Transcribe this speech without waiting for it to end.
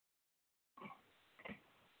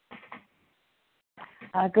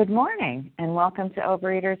Good morning, and welcome to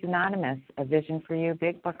Overeaters Anonymous, a Vision for You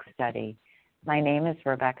Big Book study. My name is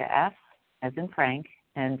Rebecca F., as in Frank,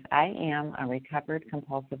 and I am a recovered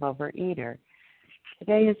compulsive overeater.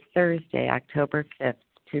 Today is Thursday, October 5th,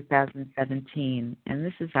 2017, and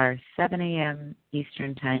this is our 7 a.m.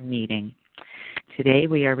 Eastern Time meeting. Today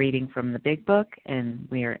we are reading from the Big Book, and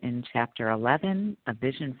we are in Chapter 11, A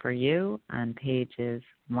Vision for You, on pages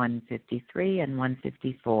 153 and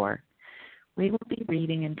 154. We will be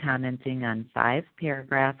reading and commenting on 5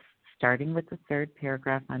 paragraphs, starting with the third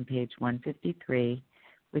paragraph on page 153,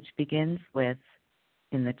 which begins with,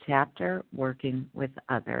 in the chapter Working with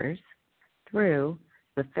Others, through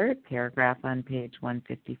the third paragraph on page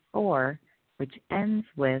 154, which ends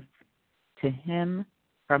with, To Him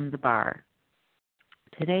from the Bar.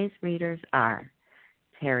 Today's readers are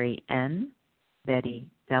Terry N.,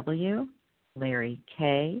 Betty W., Larry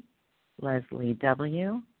K., Leslie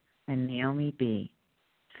W., and Naomi B.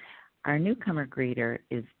 Our newcomer greeter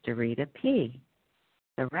is Dorita P.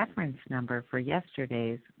 The reference number for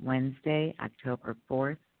yesterday's Wednesday, October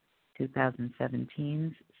 4th,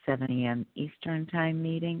 2017's 7 a.m. Eastern Time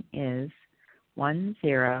meeting is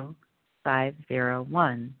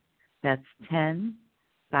 10501. That's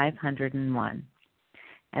 10501.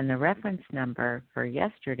 And the reference number for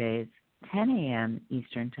yesterday's 10 a.m.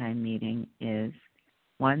 Eastern Time meeting is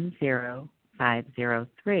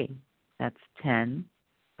 10503. That's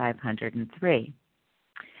 10503.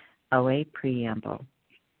 OA Preamble.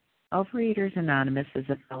 Overeaters Anonymous is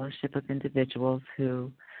a fellowship of individuals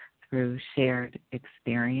who, through shared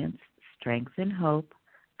experience, strength, and hope,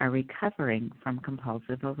 are recovering from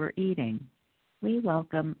compulsive overeating. We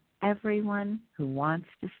welcome everyone who wants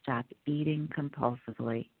to stop eating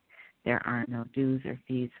compulsively. There are no dues or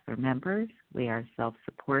fees for members. We are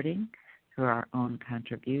self-supporting through our own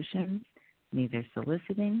contributions, neither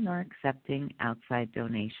soliciting nor accepting outside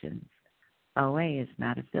donations. OA is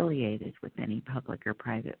not affiliated with any public or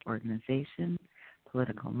private organization,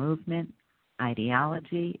 political movement,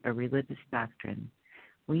 ideology, or religious doctrine.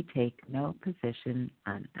 We take no position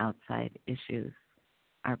on outside issues.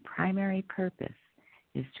 Our primary purpose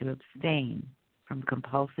is to abstain from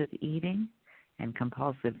compulsive eating and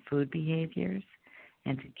compulsive food behaviors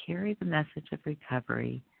and to carry the message of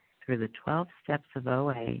recovery through the 12 steps of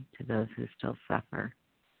OA to those who still suffer.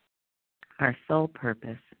 Our sole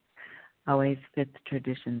purpose. OA's fifth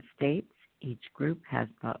tradition states each group has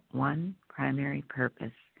but one primary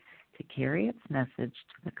purpose, to carry its message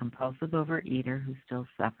to the compulsive overeater who still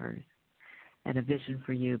suffers. At A Vision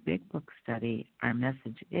for You Big Book study, our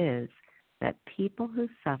message is that people who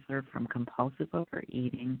suffer from compulsive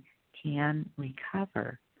overeating can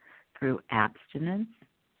recover through abstinence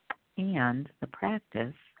and the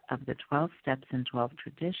practice of the 12 steps and 12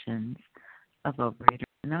 traditions of Overeaters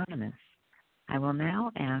Anonymous. I will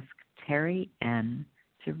now ask Terry N.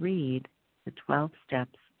 to read the 12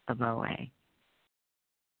 steps of OA.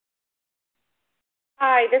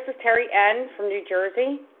 Hi, this is Terry N. from New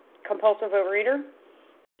Jersey, compulsive overeater.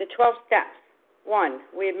 The 12 steps. 1.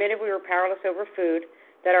 We admitted we were powerless over food,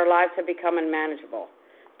 that our lives had become unmanageable.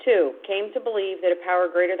 2. Came to believe that a power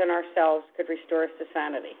greater than ourselves could restore us to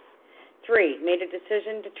sanity. 3. Made a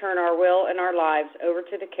decision to turn our will and our lives over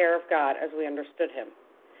to the care of God as we understood Him.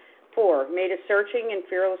 4. Made a searching and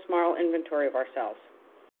fearless moral inventory of ourselves.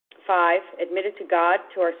 5. Admitted to God,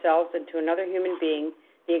 to ourselves, and to another human being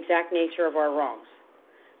the exact nature of our wrongs.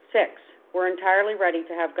 6. We're entirely ready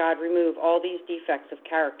to have God remove all these defects of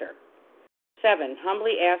character. 7.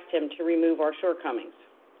 Humbly asked Him to remove our shortcomings.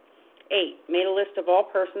 8. Made a list of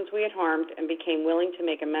all persons we had harmed and became willing to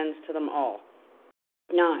make amends to them all.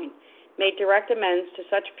 9. Made direct amends to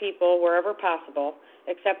such people wherever possible,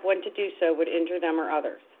 except when to do so would injure them or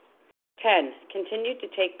others. 10. Continued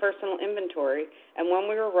to take personal inventory, and when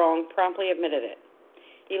we were wrong, promptly admitted it.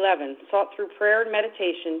 11. Sought through prayer and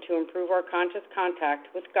meditation to improve our conscious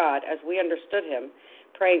contact with God as we understood Him,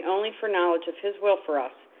 praying only for knowledge of His will for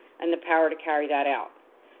us and the power to carry that out.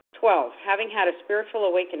 12. Having had a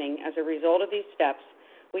spiritual awakening as a result of these steps,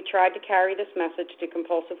 we tried to carry this message to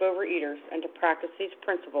compulsive overeaters and to practice these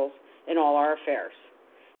principles in all our affairs.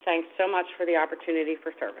 Thanks so much for the opportunity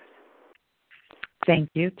for service. Thank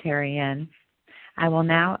you, Terry N. I will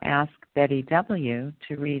now ask Betty W.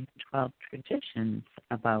 to read the 12 traditions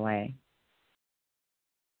of OA.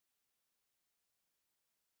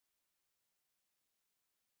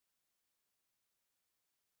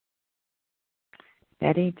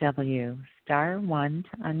 Betty W., *1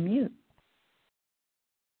 to unmute.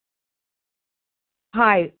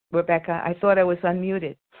 Hi, Rebecca. I thought I was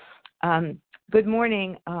unmuted. Good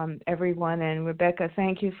morning, everyone. And Rebecca,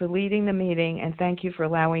 thank you for leading the meeting, and thank you for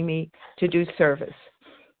allowing me to do service.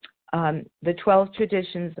 The 12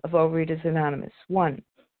 traditions of Overeaters Anonymous. 1.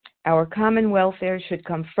 Our common welfare should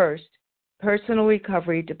come first. Personal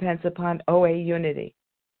recovery depends upon OA unity.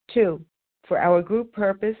 2. For our group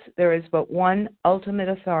purpose, there is but one ultimate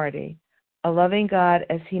authority, a loving God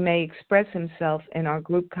as he may express himself in our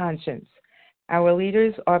group conscience. Our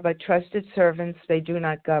leaders are but trusted servants, they do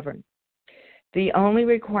not govern. The only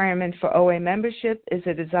requirement for OA membership is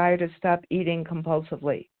a desire to stop eating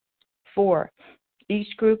compulsively. 4.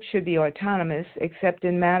 Each group should be autonomous except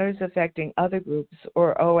in matters affecting other groups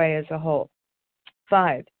or OA as a whole.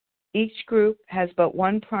 5. Each group has but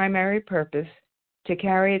one primary purpose, to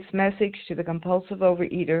carry its message to the compulsive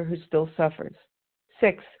overeater who still suffers.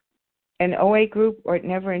 6. An OA group ought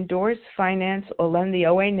never endorse, finance, or lend the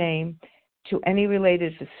OA name to any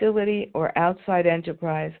related facility or outside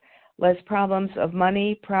enterprise, lest problems of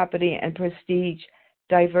money, property, and prestige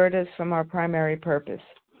divert us from our primary purpose.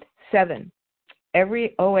 7.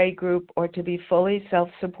 Every OA group ought to be fully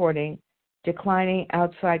self-supporting, declining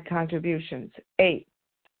outside contributions. 8.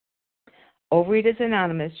 Overeaters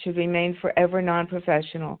Anonymous should remain forever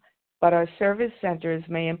non-professional, but our service centers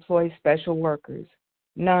may employ special workers.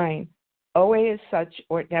 9. OA as such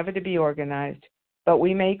ought never to be organized, but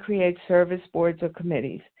we may create service boards or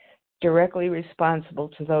committees directly responsible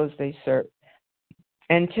to those they serve.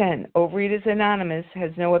 And 10. Overeaters Anonymous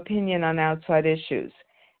has no opinion on outside issues.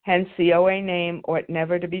 Hence, the OA name ought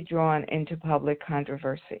never to be drawn into public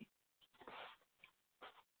controversy.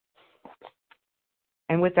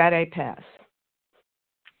 And with that, I pass.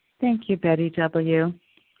 Thank you, Betty W.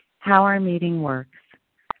 How our meeting works.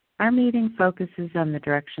 Our meeting focuses on the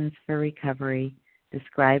directions for recovery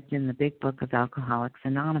described in the Big Book of Alcoholics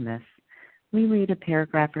Anonymous. We read a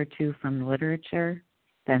paragraph or two from the literature,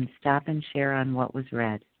 then stop and share on what was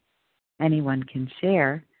read. Anyone can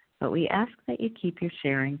share, but we ask that you keep your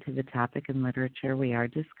sharing to the topic and literature we are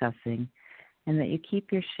discussing, and that you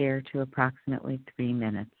keep your share to approximately 3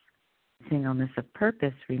 minutes. Singleness of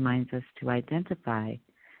purpose reminds us to identify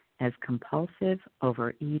as compulsive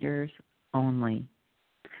overeaters only.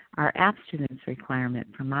 Our abstinence requirement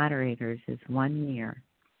for moderators is 1 year,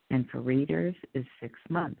 and for readers is 6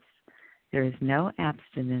 months. There is no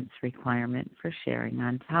abstinence requirement for sharing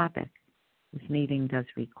on topic. This meeting does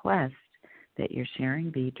request that your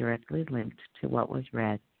sharing be directly linked to what was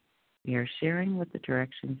read. We are sharing what the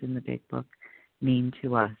directions in the Big Book mean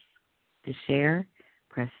to us. To share,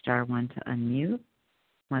 press star 1 to unmute.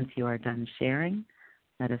 Once you are done sharing,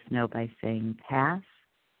 let us know by saying pass,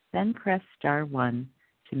 then press star 1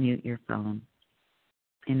 to mute your phone.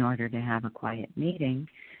 In order to have a quiet meeting,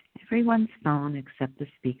 everyone's phone except the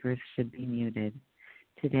speaker's should be muted.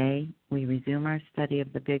 Today, we resume our study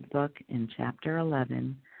of the Big Book in Chapter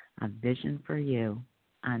 11 of Vision for You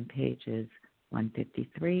on pages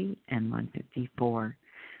 153 and 154.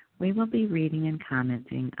 We will be reading and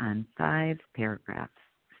commenting on 5 paragraphs,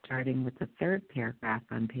 starting with the 3rd paragraph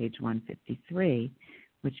on page 153,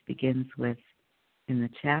 which begins with, in the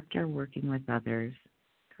chapter Working with Others,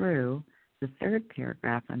 through the 3rd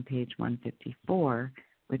paragraph on page 154,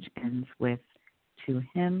 which ends with, To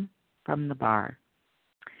Him from the Bar.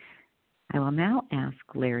 I will now ask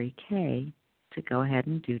Larry K. to go ahead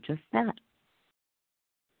and do just that.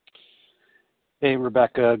 Hey,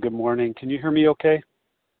 Rebecca, good morning. Can you hear me okay?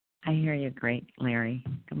 I hear you great, Larry.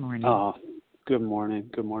 Good morning. Oh, good morning.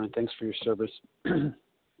 Good morning. Thanks for your service.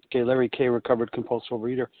 Okay, Larry K., recovered compulsive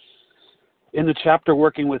reader. In the chapter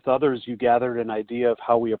Working with Others, you gathered an idea of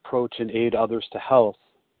how we approach and aid others to health.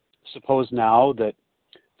 Suppose now that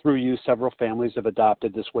through you, several families have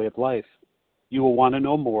adopted this way of life. You will want to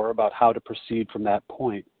know more about how to proceed from that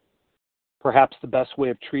point. Perhaps the best way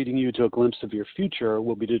of treating you to a glimpse of your future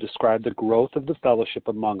will be to describe the growth of the fellowship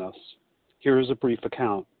among us. Here is a brief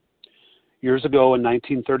account. Years ago in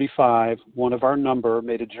 1935, one of our number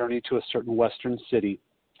made a journey to a certain western city.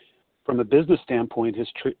 From a business standpoint,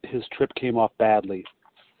 his trip came off badly.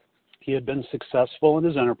 He had been successful in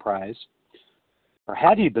his enterprise, or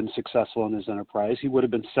had he been successful in his enterprise, he would have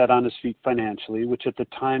been set on his feet financially, which at the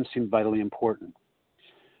time seemed vitally important.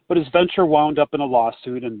 But his venture wound up in a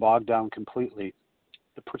lawsuit and bogged down completely.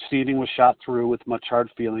 The proceeding was shot through with much hard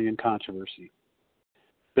feeling and controversy.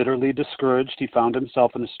 Bitterly discouraged, he found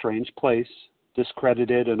himself in a strange place,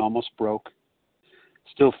 discredited and almost broke.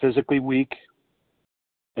 Still physically weak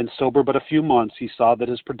and sober but a few months, he saw that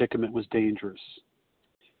his predicament was dangerous.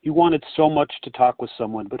 He wanted so much to talk with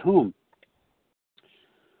someone, but whom?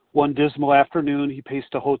 One dismal afternoon, he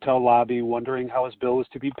paced a hotel lobby, wondering how his bill was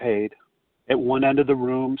to be paid. At one end of the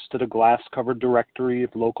room stood a glass-covered directory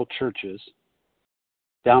of local churches.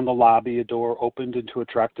 Down the lobby, a door opened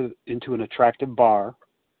into an attractive bar.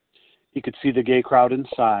 He could see the gay crowd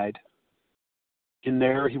inside. In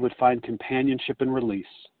there, he would find companionship and release.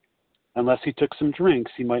 Unless he took some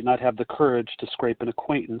drinks, he might not have the courage to scrape an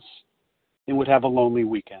acquaintance and would have a lonely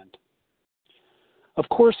weekend. Of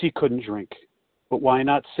course he couldn't drink, but why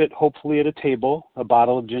not sit hopefully at a table, a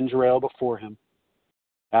bottle of ginger ale before him?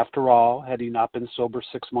 After all, had he not been sober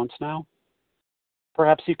 6 months now?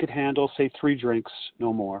 Perhaps he could handle, say, 3 drinks,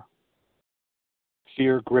 no more.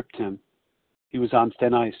 Fear gripped him. He was on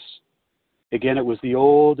thin ice. Again, it was the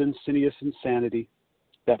old insidious insanity,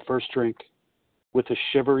 that first drink. With a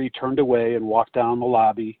shiver, he turned away and walked down the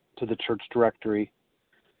lobby to the church directory.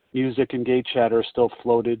 Music and gay chatter still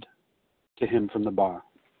floated to him from the bar.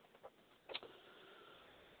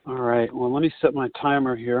 All right, well, let me set my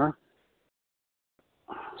timer here.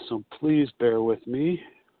 So please bear with me.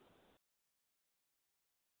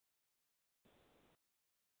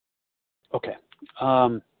 Okay.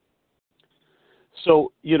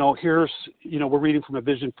 So, here's, we're reading from A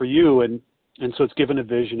Vision for You, and so it's given a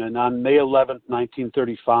vision. And on May 11th,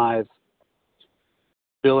 1935,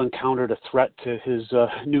 Bill encountered a threat to his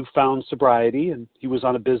newfound sobriety, and he was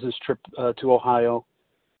on a business trip to Ohio,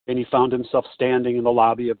 and he found himself standing in the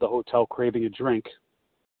lobby of the hotel craving a drink.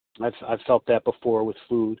 I've felt that before with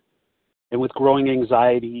food. And with growing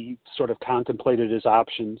anxiety, he sort of contemplated his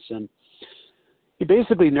options, and he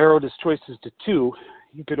basically narrowed his choices to 2.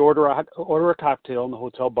 He could order a cocktail in the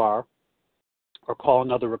hotel bar, or call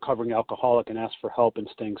another recovering alcoholic and ask for help in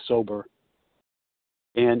staying sober.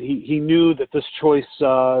 And he knew that this choice,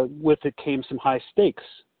 with it came some high stakes,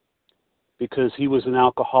 because he was an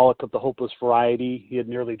alcoholic of the hopeless variety. He had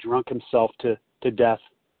nearly drunk himself to death.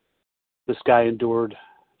 This guy endured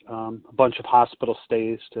a bunch of hospital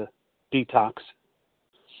stays to detox.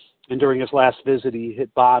 And during his last visit, he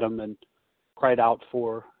hit bottom and cried out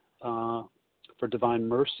for divine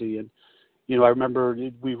mercy. And I remember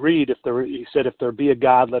we read, he said, if there be a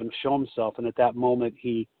God, let him show himself. And at that moment,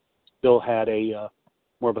 Bill had a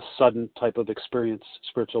more of a sudden type of experience,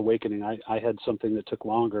 spiritual awakening. I had something that took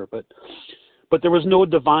longer, but there was no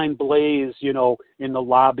divine blaze, in the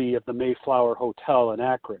lobby of the Mayflower Hotel in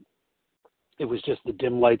Akron. It was just the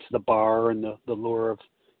dim lights of the bar and the lure of,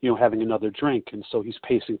 having another drink. And so he's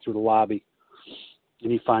pacing through the lobby,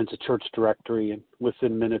 and he finds a church directory, and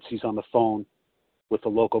within minutes he's on the phone with a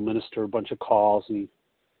local minister, a bunch of calls, and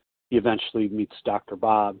he eventually meets Dr.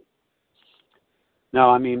 Bob.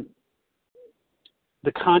 Now,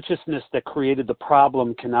 the consciousness that created the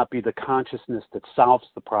problem cannot be the consciousness that solves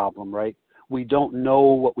the problem, right? We don't know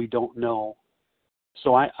what we don't know.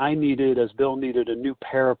 So I needed, as Bill needed, a new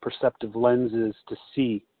pair of perceptive lenses to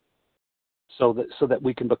see, so that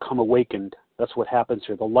we can become awakened. That's what happens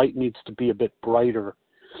here. The light needs to be a bit brighter.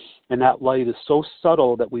 And that light is so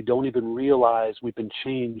subtle that we don't even realize we've been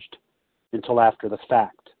changed until after the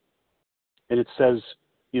fact. And it says,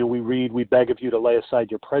 we beg of you to lay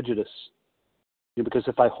aside your prejudice. Because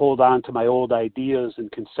if I hold on to my old ideas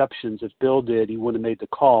and conceptions, as Bill did, he wouldn't have made the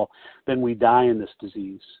call, then we die in this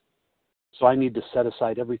disease. So I need to set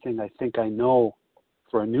aside everything I think I know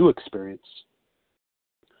for a new experience.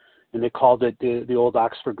 And they called it, the old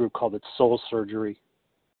Oxford group called it soul surgery.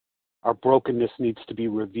 Our brokenness needs to be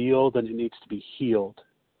revealed, and it needs to be healed.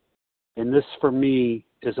 And this, for me,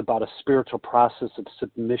 is about a spiritual process of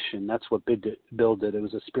submission. That's what Bill did. It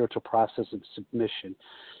was a spiritual process of submission.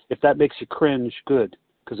 If that makes you cringe, good,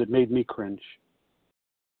 because it made me cringe.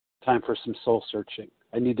 Time for some soul searching.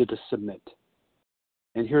 I needed to submit.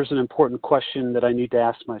 And here's an important question that I need to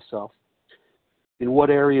ask myself. In what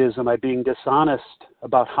areas am I being dishonest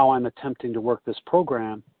about how I'm attempting to work this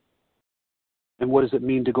program? And what does it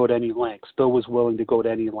mean to go to any lengths? Bill was willing to go to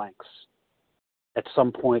any lengths. At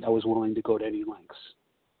some point, I was willing to go to any lengths.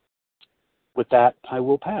 With that, I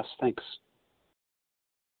will pass. Thanks.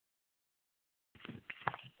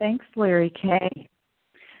 Thanks, Larry K.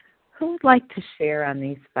 Who would like to share on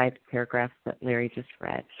these 5 paragraphs that Larry just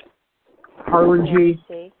read? Harlan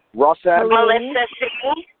G. Ross F. Melissa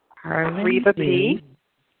C. Harlan Reva C. P.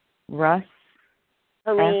 Russ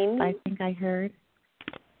Helene. F, I think I heard.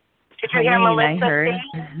 Did you hear Helene, Melissa I heard.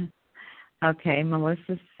 C? Okay,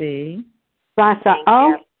 Melissa C. Rasa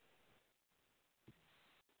O.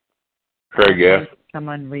 Craig F.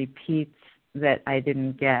 Someone repeats that I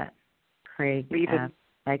didn't get. Craig Reva- F.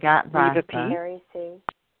 I got Rasa. Terry C.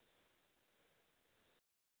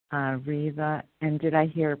 Reva. And did I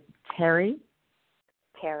hear Terry?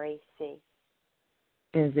 Terry C.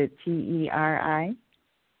 Is it T-E-R-I?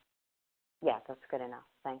 Yeah, that's good enough.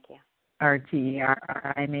 Thank you. Or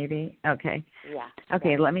T-E-R-R-I maybe? Okay. Yeah.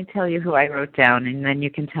 Okay, let me tell you who I wrote down, and then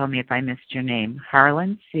you can tell me if I missed your name.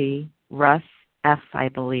 Harlan C., Russ F, I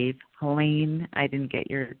believe. Helene, I didn't get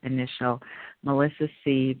your initial. Melissa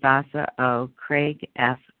C, Vasa O, Craig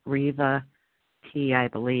F, Reva T, I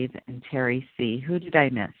believe, and Terry C. Who did I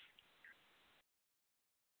miss?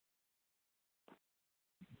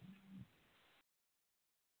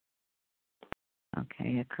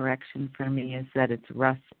 Okay, a correction for me is that it's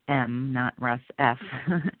Russ M, not Russ F.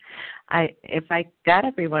 If I got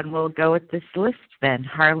everyone, we'll go with this list then.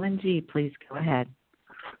 Harlan G, please go ahead.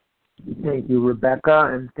 Thank you,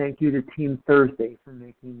 Rebecca, and thank you to Team Thursday for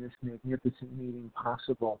making this magnificent meeting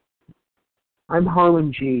possible. I'm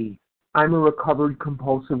Harlan G. I'm a recovered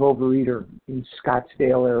compulsive overeater in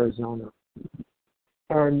Scottsdale, Arizona.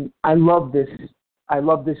 And I love this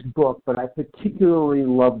book, but I particularly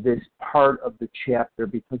love this part of the chapter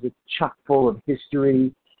because it's chock full of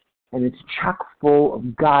history and it's chock full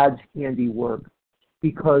of God's handiwork,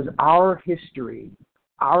 because our history,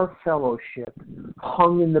 our fellowship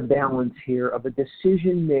hung in the balance here of a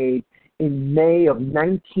decision made in May of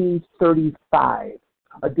 1935,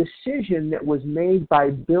 a decision that was made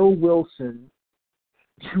by Bill Wilson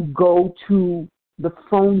to go to the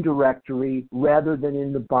phone directory rather than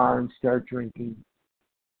in the bar and start drinking.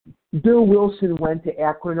 Bill Wilson went to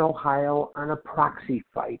Akron, Ohio on a proxy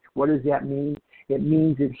fight. What does that mean? It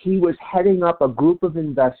means that he was heading up a group of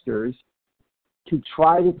investors to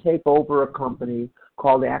try to take over a company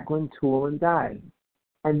called Akron Tool and Die.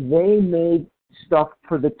 And they made stuff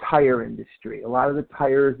for the tire industry. A lot of the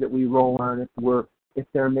tires that we roll on, if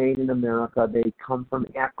they're made in America, they come from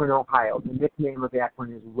Akron, Ohio. The nickname of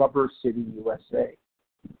Akron is Rubber City, USA.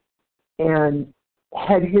 And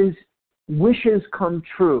had his wishes come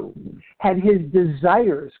true, had his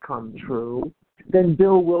desires come true, then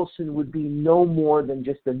Bill Wilson would be no more than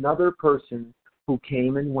just another person who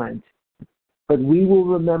came and went. But we will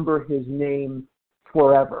remember his name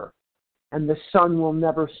forever, and the sun will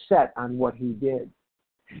never set on what he did,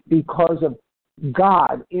 because of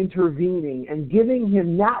God intervening and giving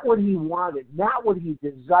him not what he wanted, not what he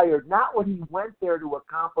desired, not what he went there to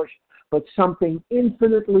accomplish, but something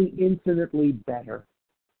infinitely, infinitely better.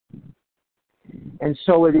 And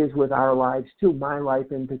so it is with our lives too, my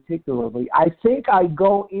life in particularly. I think I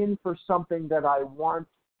go in for something that I want,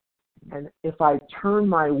 and if I turn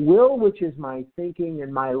my will, which is my thinking,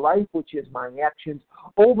 and my life, which is my actions,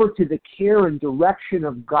 over to the care and direction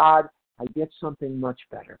of God, I get something much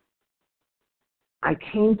better. I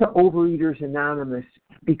came to Overeaters Anonymous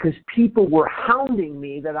because people were hounding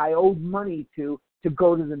me that I owed money to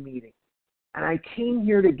go to the meeting. And I came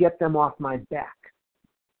here to get them off my back.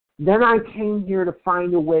 Then I came here to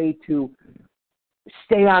find a way to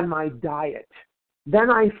stay on my diet.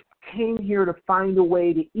 Then I came here to find a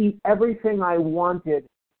way to eat everything I wanted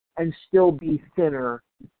and still be thinner.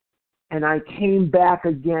 And I came back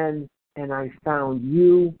again, and I found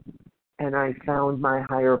you, and I found my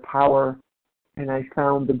higher power, and I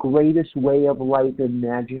found the greatest way of life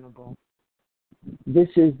imaginable. This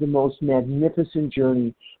is the most magnificent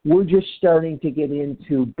journey. We're just starting to get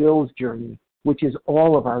into Bill's journey, which is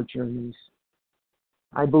all of our journeys.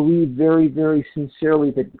 I believe very, very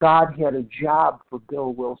sincerely that God had a job for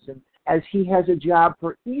Bill Wilson, as he has a job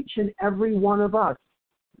for each and every one of us.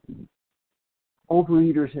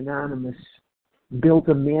 Overeaters Anonymous built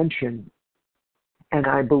a mansion, and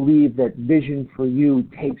I believe that Vision for You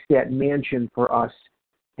takes that mansion for us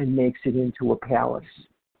and makes it into a palace,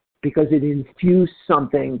 because it infused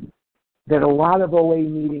something that a lot of OA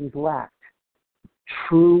meetings lacked: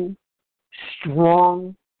 true,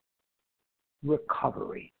 strong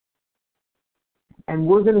recovery. And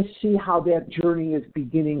we're going to see how that journey is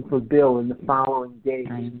beginning for Bill in the following days,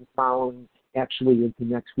 actually into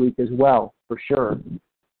next week as well, for sure.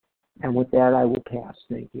 And with that, I will pass.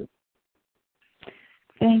 Thank you.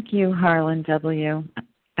 Thank you, Harlan W.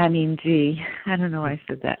 G. I don't know why I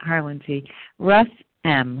said that. Harlan G. Russ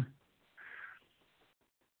M.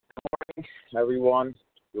 Good morning, everyone.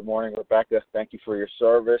 Good morning, Rebecca. Thank you for your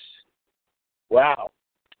service. Wow.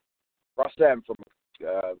 Russ M. from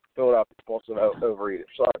Philadelphia, Compulsive Overeater.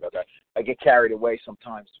 Sorry about that. I get carried away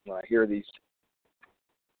sometimes when I hear these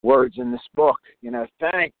words in this book.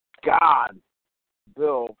 Thank God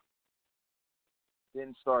Bill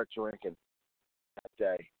didn't start drinking that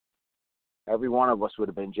day. Every one of us would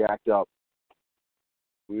have been jacked up.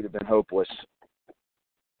 We would have been hopeless.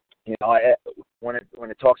 When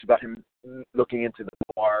it talks about him looking into the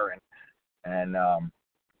bar and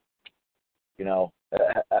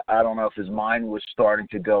I don't know if his mind was starting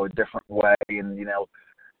to go a different way. And,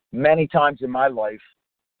 many times in my life,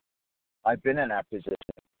 I've been in that position.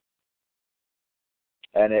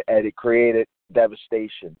 And it created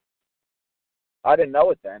devastation. I didn't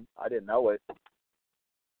know it then. I didn't know it.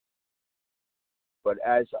 But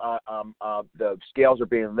as the scales are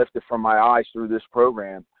being lifted from my eyes through this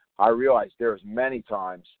program, I realized there's many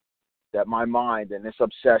times that my mind and this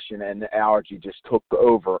obsession and the allergy just took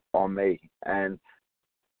over on me. And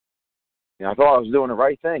I thought I was doing the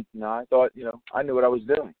right thing. I thought, I knew what I was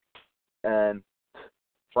doing. And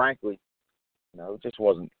frankly, it just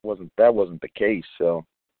wasn't the case. So,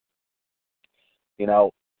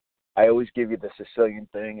 I always give you the Sicilian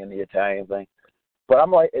thing and the Italian thing. But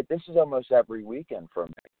I'm like, this is almost every weekend for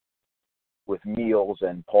me, with meals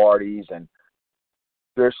and parties, and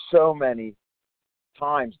there's so many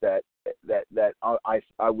times that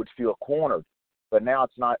I would feel cornered. But now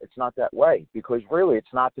it's not that way, because really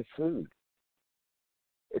it's not the food.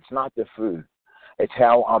 It's not the food. It's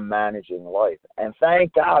how I'm managing life. And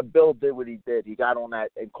thank God Bill did what he did. He got on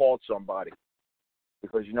that and called somebody.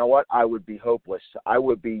 Because you know what? I would be hopeless. I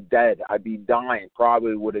would be dead. I'd be dying,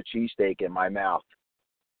 probably with a cheesesteak in my mouth.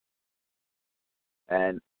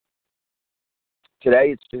 And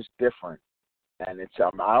today it's just different. And it's I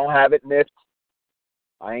don't have it nipped.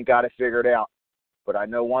 I ain't got it figured out. But I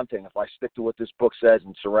know one thing. If I stick to what this book says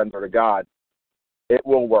and surrender to God, it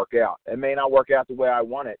will work out. It may not work out the way I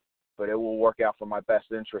want it, but it will work out for my best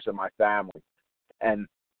interest in my family and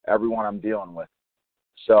everyone I'm dealing with.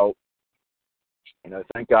 So,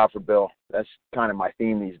 thank God for Bill. That's kind of my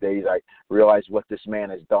theme these days. I realize what this man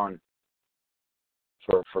has done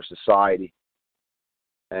for society.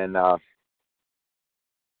 And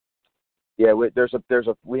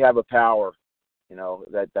we have a power,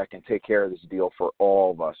 that can take care of this deal for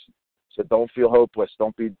all of us. So don't feel hopeless.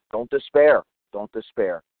 Don't despair. Don't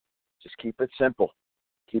despair. Just keep it simple.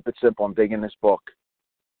 Keep it simple. I'm digging this book.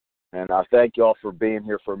 And I thank you all for being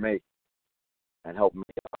here for me and helping me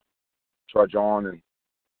trudge on and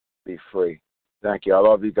be free. Thank you. I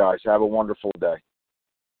love you guys. Have a wonderful day.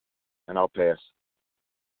 And I'll pass.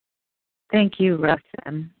 Thank you,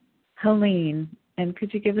 Rustin. Helene, and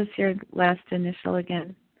could you give us your last initial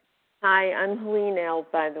again? Hi, I'm Helene L.,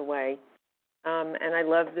 by the way, and I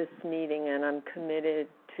love this meeting, and I'm committed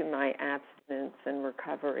to my abstinence and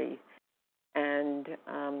recovery, and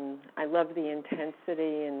I love the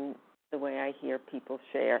intensity and the way I hear people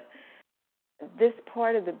share. This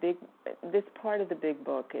part of the big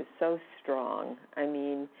book is so strong. I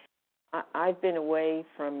mean, I've been away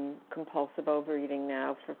from compulsive overeating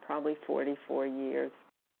now for probably 44 years,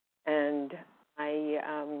 and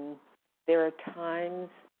there are times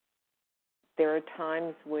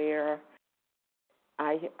where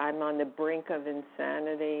I'm on the brink of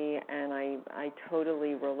insanity, and I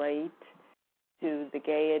totally relate to the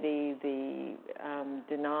gaiety, the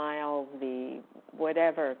denial, the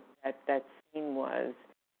whatever that scene was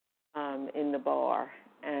in the bar.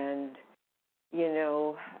 And,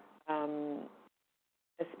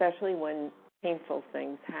 especially when painful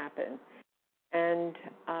things happen. And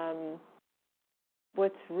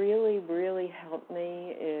what's really, really helped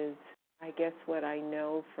me is, I guess what I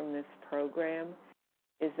know from this program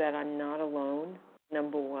is that I'm not alone,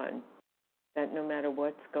 number one, that no matter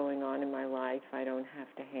what's going on in my life, I don't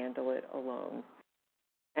have to handle it alone.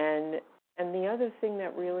 And the other thing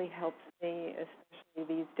that really helps me,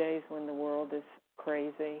 especially these days when the world is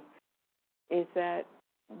crazy, is that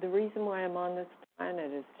the reason why I'm on this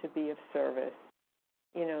planet is to be of service.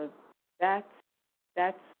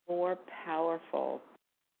 That's more powerful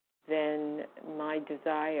than my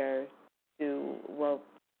desire to,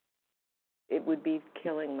 it would be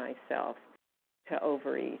killing myself to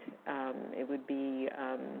overeat. It would be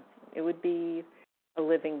a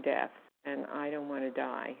living death, and I don't want to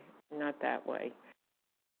die, not that way.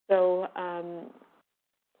 So,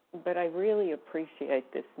 but I really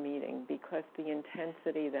appreciate this meeting because the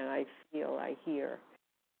intensity that I feel, I hear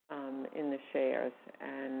in the shares,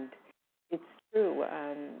 and it's true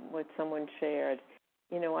what someone shared.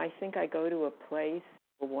 I think I go to a place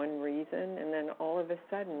for one reason, and then all of a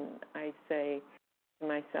sudden I say to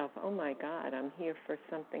myself, oh my God, I'm here for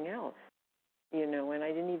something else, and I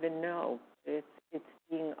didn't even know. It's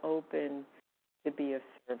being open to be of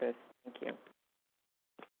service. Thank you.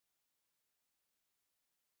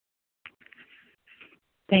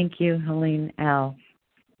 Thank you, Helene L.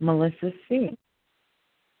 Melissa C.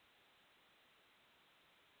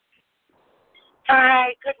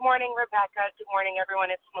 Hi, good morning, Rebecca. Good morning,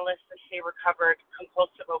 everyone. It's Melissa C., recovered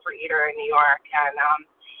compulsive overeater in New York. And,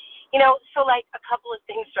 so a couple of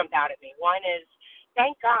things jumped out at me. One is,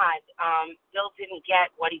 thank God Bill didn't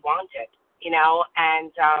get what he wanted,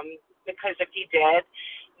 and because if he did,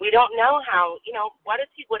 we don't know how, what if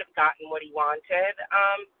he would have gotten what he wanted?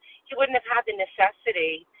 He wouldn't have had the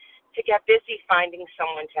necessity to get busy finding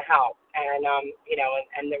someone to help, and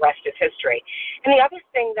and the rest is history. And the other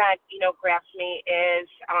thing that grabs me is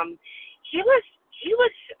he was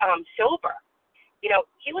sober.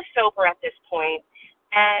 He was sober at this point,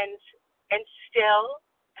 and still,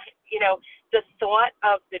 the thought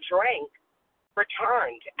of the drink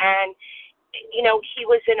returned, and he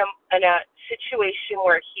was in a situation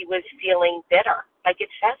where he was feeling bitter. Like it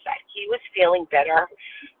says that he was feeling bitter,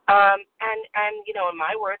 and in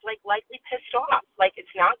my words, likely pissed off. Like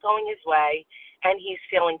it's not going his way, and he's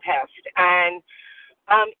feeling pissed. And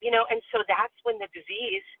and so that's when the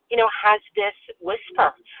disease, has this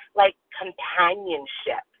whisper, like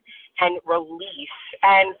companionship and release.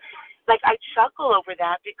 And I chuckle over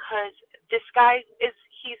that because this guy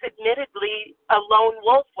he's admittedly a lone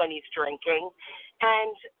wolf when he's drinking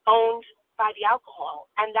and owned by the alcohol.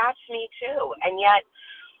 And that's me too. And yet,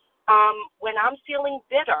 when I'm feeling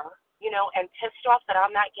bitter, and pissed off that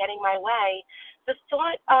I'm not getting my way, the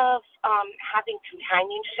thought of having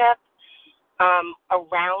companionship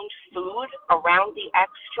around food, around the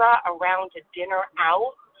extra, around a dinner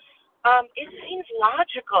out, it seems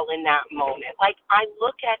logical in that moment. I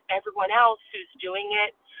look at everyone else who's doing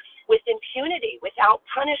it with impunity, without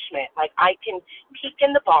punishment. I can peek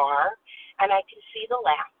in the bar and I can see the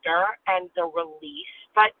laughter and the release.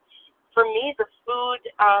 But for me, the food,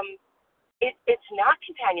 it's not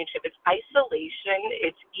companionship. It's isolation.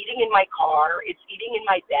 It's eating in my car. It's eating in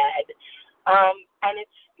my bed. And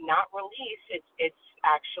it's not release. It's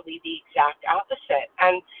actually the exact opposite.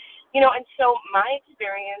 And, and so my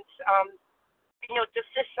experience, just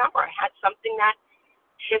this summer, I had something that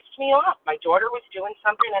pissed me off. My daughter was doing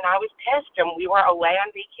something and I was pissed, and we were away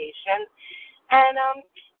on vacation. And,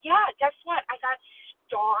 guess what? I got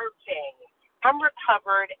starving. I'm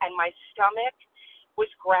recovered, and my stomach was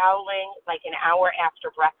growling like an hour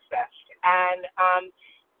after breakfast. And,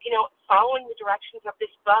 following the directions of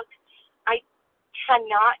this book, I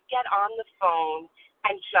cannot get on the phone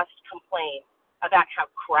and just complain about how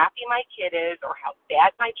crappy my kid is or how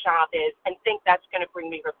bad my job is and think that's going to bring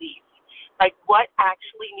me relief. What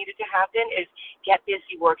actually needed to happen is get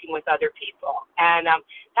busy working with other people. And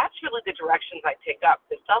that's really the directions I pick up.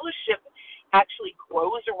 The fellowship actually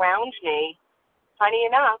grows around me, funny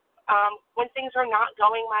enough, when things are not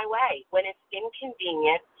going my way. When it's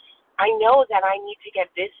inconvenient, I know that I need to get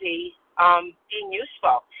busy being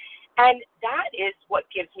useful. And that is what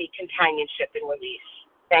gives me companionship and release.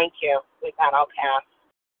 Thank you. With that, I'll pass.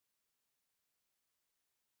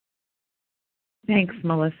 Thanks,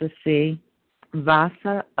 Melissa C.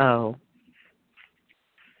 Vasa O.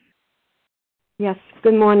 Yes,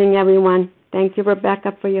 good morning, everyone. Thank you,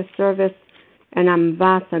 Rebecca, for your service. And I'm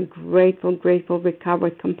Vasa, grateful,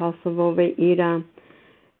 recovered compulsive overeater.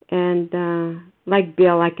 And like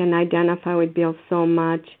Bill, I can identify with Bill so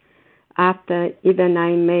much. After even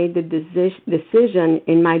I made the decision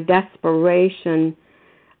in my desperation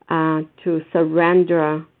to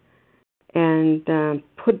surrender and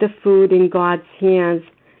put the food in God's hands,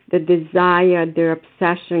 the desire, the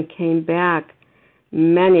obsession came back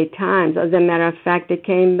many times. As a matter of fact, it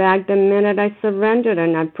came back the minute I surrendered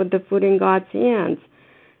and I put the food in God's hands.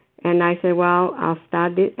 And I said, well, I'll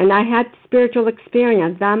start it. And I had spiritual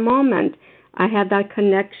experience. That moment, I had that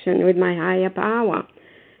connection with my higher power.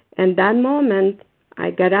 And that moment,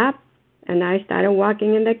 I got up and I started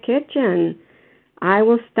walking in the kitchen. I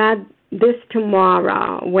will start this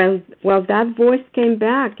tomorrow. Well, that voice came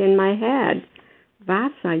back in my head.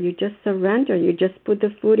 Vasa, you just surrender. You just put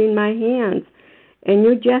the food in my hands. And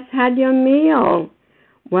you just had your meal.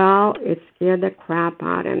 Well, it scared the crap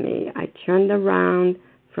out of me. I turned around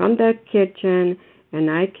from the kitchen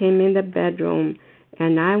and I came in the bedroom.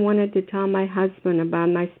 And I wanted to tell my husband about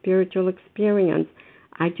my spiritual experience.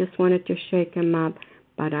 I just wanted to shake him up.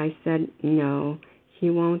 But I said, no,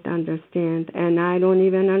 he won't understand. And I don't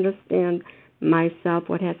even understand myself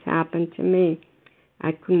what has happened to me.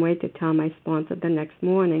 I couldn't wait to tell my sponsor the next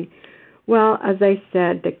morning. Well, as I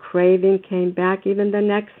said, the craving came back even the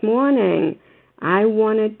next morning. I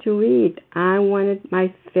wanted to eat. I wanted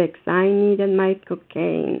my fix. I needed my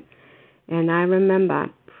cocaine. And I remember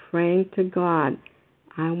praying to God.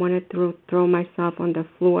 I wanted to throw myself on the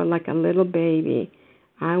floor like a little baby.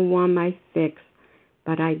 I want my fix,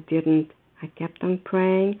 but I didn't. I kept on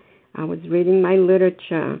praying. I was reading my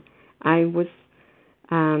literature. I was,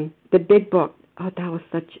 the big book. Oh, that was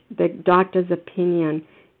the doctor's opinion.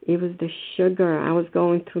 It was the sugar. I was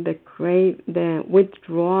going through the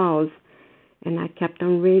withdrawals, and I kept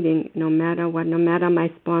on reading no matter what. No matter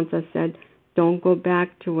my sponsor said, don't go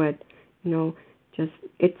back to it. Just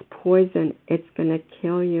it's poison. It's going to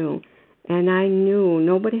kill you. And I knew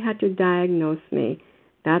nobody had to diagnose me.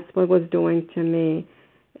 That's what it was doing to me.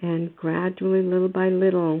 And gradually, little by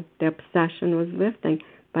little, the obsession was lifting.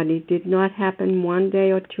 But it did not happen one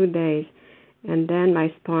day or 2 days. And then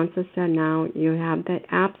my sponsor said, now you have the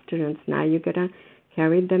abstinence. Now you got to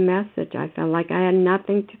carry the message. I felt like I had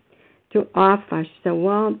nothing to offer. She said,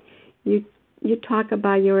 well, you talk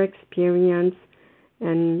about your experience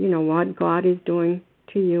and, what God is doing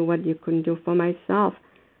to you, what you couldn't do for myself.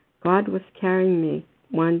 God was carrying me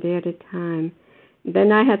one day at a time.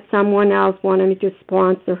 Then I had someone else wanted me to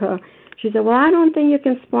sponsor her. She said, well, I don't think you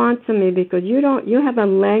can sponsor me because you have a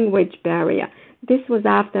language barrier. This was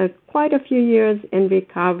after quite a few years in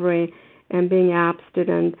recovery and being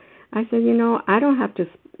abstinent. I said, I don't have to,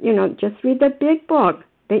 just read the big book.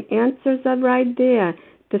 The answers are right there.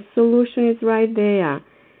 The solution is right there.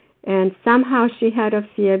 And somehow she had a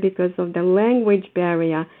fear because of the language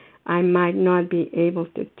barrier. I might not be able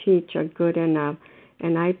to teach her good enough.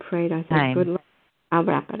 And I prayed. I said, good luck. I'll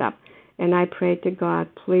wrap it up. And I prayed to God,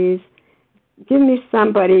 please give me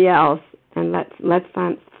somebody else, and let's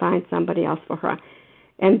find somebody else for her.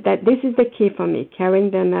 And that this is the key for me,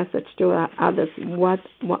 carrying the message to others. What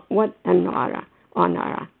an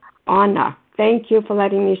honor. Thank you for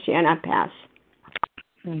letting me share, and I pass.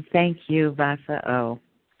 Thank you, Vasa O.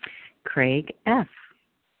 Craig F.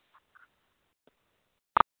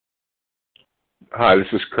 Hi, this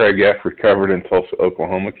is Craig F., recovered in Tulsa,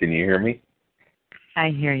 Oklahoma. Can you hear me? I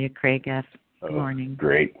hear you, Craig F. Good morning.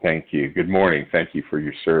 Great, thank you. Good morning. Thank you for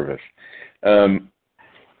your service. One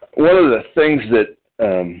of the things that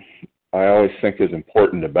I always think is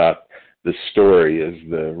important about this story is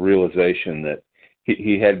the realization that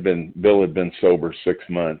Bill had been sober 6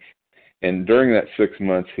 months, and during that 6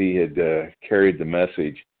 months he had carried the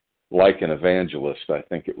message like an evangelist, I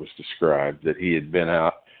think it was described, that he had been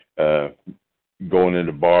out going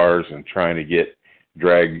into bars and trying to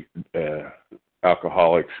drag other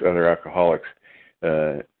alcoholics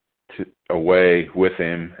away with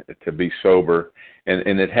him to be sober,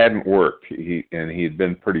 and it hadn't worked. He had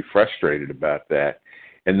been pretty frustrated about that.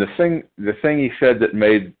 And the thing he said that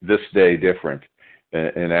made this day different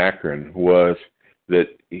in Akron was that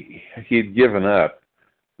he'd given up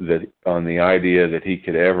on the idea that he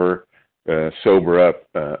could ever sober up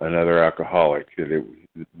another alcoholic,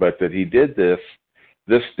 but that he did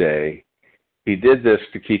this day. He did this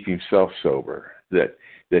to keep himself sober. That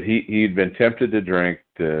he'd been tempted to drink,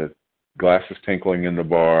 the glasses tinkling in the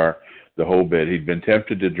bar, the whole bit. He'd been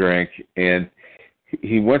tempted to drink, and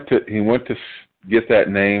he went to get that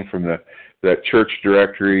name from that church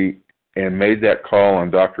directory and made that call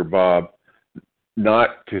on Dr. Bob,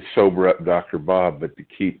 not to sober up Dr. Bob, but to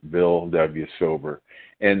keep Bill W. sober.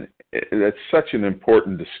 And that's such an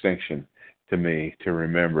important distinction to me to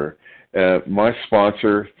remember. My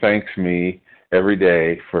sponsor thanks me every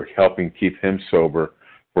day for helping keep him sober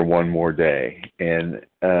for one more day. And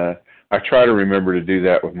I try to remember to do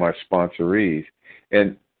that with my sponsorees.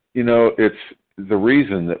 And, it's the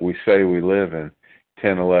reason that we say we live in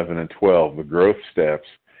 10, 11, and 12, the growth steps,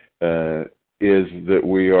 is that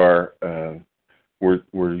we're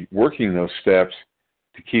working those steps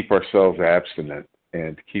to keep ourselves abstinent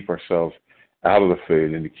and to keep ourselves out of the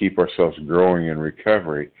food and to keep ourselves growing in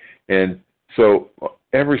recovery. And so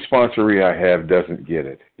every sponsoree I have doesn't get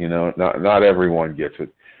it. Not everyone gets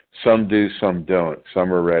it. Some do, some don't.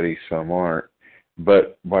 Some are ready, some aren't.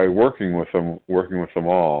 But by working with them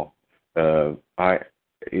all,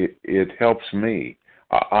 it helps me.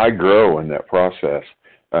 I grow in that process.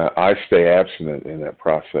 I stay abstinent in that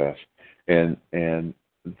process, and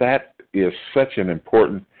that is such an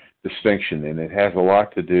important distinction, and it has a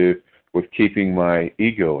lot to do with keeping my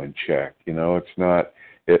ego in check. It's not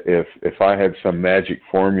if I had some magic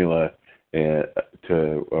formula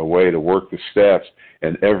to a way to work the steps,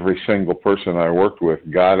 and every single person I worked with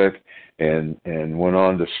got it and went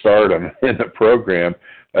on to stardom in the program,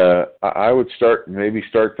 I would start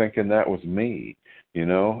thinking that was me,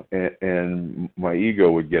 and my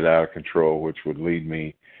ego would get out of control, which would lead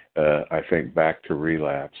me, I think, back to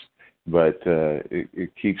relapse. But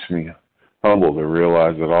it keeps me humble to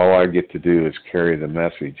realize that all I get to do is carry the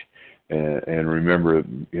message, and remember,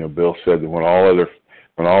 Bill said that when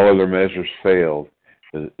all other measures failed,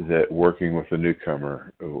 that working with a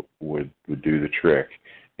newcomer would do the trick.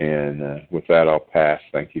 And with that, I'll pass.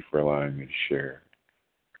 Thank you for allowing me to share.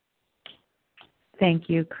 Thank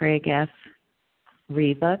you, Craig F.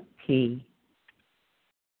 Reva P.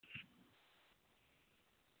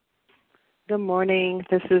 Good morning.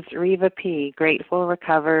 This is Reva P., grateful,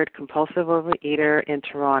 recovered, compulsive overeater in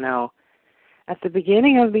Toronto. At the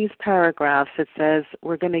beginning of these paragraphs, it says,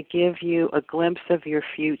 we're going to give you a glimpse of your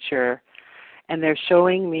future. and they're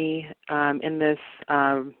showing me in this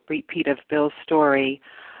repeat of Bill's story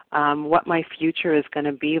what my future is going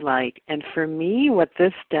to be like. And for me, what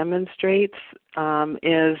this demonstrates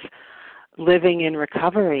is living in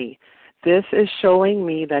recovery. This is showing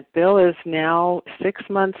me that Bill is now 6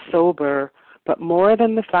 months sober, but more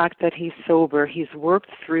than the fact that he's sober, he's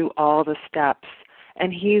worked through all the steps,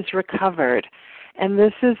 and he's recovered. And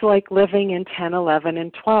this is like living in 10, 11,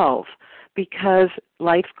 and 12, because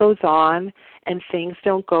life goes on and things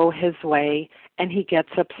don't go his way, and he gets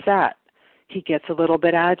upset. He gets a little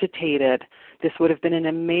bit agitated. This would have been an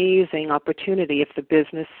amazing opportunity if the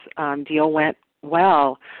business deal went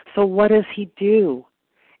well. So what does he do?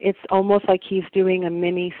 It's almost like he's doing a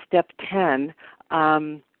mini step 10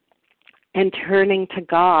 and turning to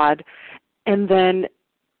God. And then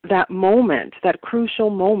that moment, that crucial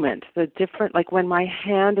moment, the different, like when my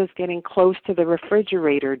hand is getting close to the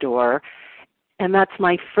refrigerator door, and that's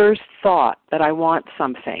my first thought that I want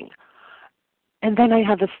something. And then I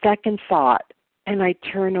have a second thought, and I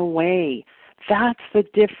turn away. That's the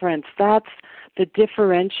difference. That's the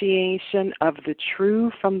differentiation of the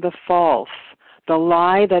true from the false. The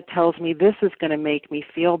lie that tells me this is going to make me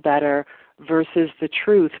feel better versus the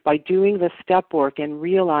truth by doing the step work and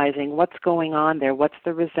realizing what's going on there, what's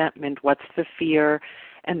the resentment, what's the fear,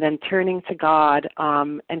 and then turning to God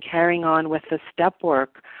and carrying on with the step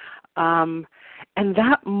work. And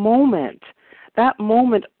that moment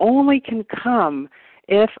only can come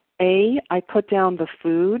if A, I put down the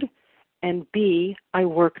food, and B, I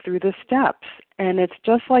work through the steps. And it's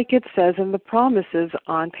just like it says in the promises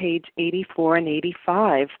on page 84 and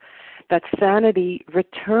 85, that sanity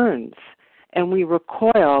returns and we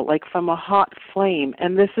recoil like from a hot flame.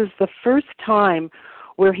 And this is the first time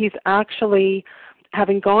where he's actually,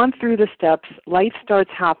 having gone through the steps, life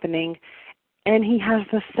starts happening, and he has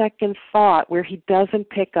the second thought where he doesn't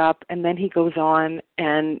pick up, and then he goes on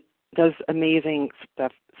and does amazing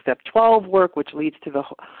stuff. Step 12 work, which leads to the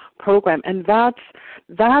program. And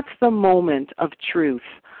that's the moment of truth.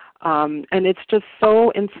 And it's just so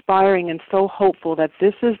inspiring and so hopeful that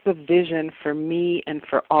this is the vision for me and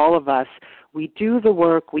for all of us. We do the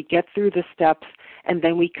work, we get through the steps, and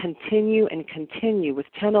then we continue and continue with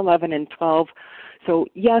 10, 11, and 12. So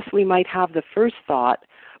yes, we might have the first thought,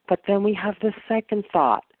 but then we have the second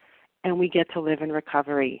thought, and we get to live in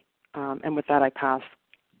recovery. And with that, I pass.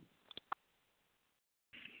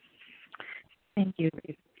 Thank you,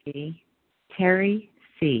 Ricky. Terry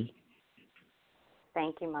C.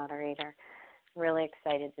 Thank you, moderator. Really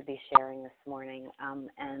excited to be sharing this morning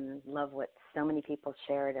and love what so many people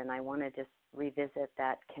shared, and I want to just revisit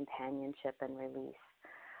that companionship and release.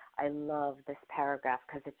 I love this paragraph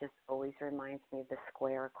because it just always reminds me of the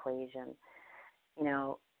square equation. You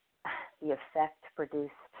know, the effect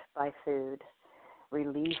produced by food,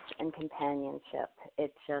 release and companionship,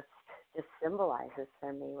 it just symbolizes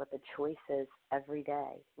for me what the choice is every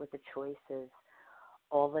day, what the choice is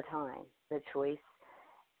all the time, the choice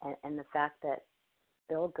and the fact that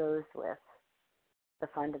Bill goes with the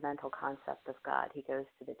fundamental concept of God. He goes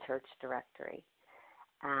to the church directory,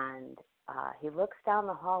 and he looks down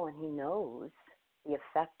the hall and he knows the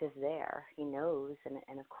effect is there. He knows,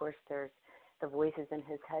 and of course there's the voices in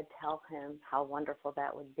his head tell him how wonderful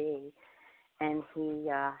that would be. And he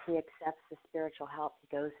accepts the spiritual help.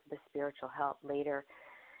 He goes for the spiritual help later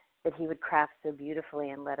that he would craft so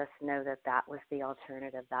beautifully and let us know that that was the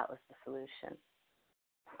alternative, that was the solution.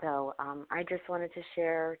 So I just wanted to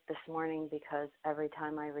share this morning because every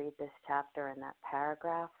time I read this chapter and that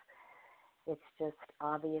paragraph, it's just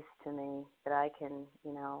obvious to me that I can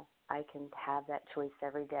have that choice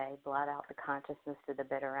every day, blot out the consciousness to the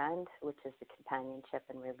bitter end, which is the companionship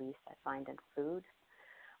and release I find in food,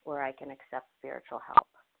 or I can accept spiritual help.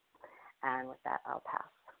 And with that, I'll pass.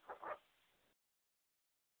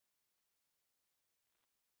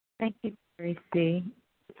 Thank you, Tracy.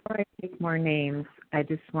 Before I take more names, I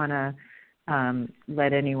just want to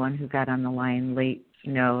let anyone who got on the line late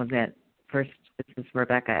know that first, this is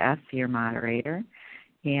Rebecca S., your moderator,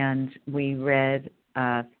 and we read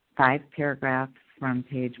 5 paragraphs from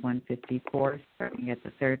page 154, starting at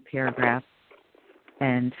the 3rd paragraph.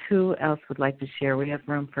 And who else would like to share? We have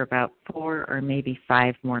room for about 4 or maybe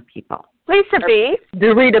 5 more people. Lisa B.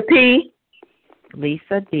 Dorita P.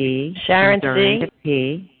 Lisa D. Sharon Dorita C.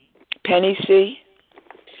 P. Penny C.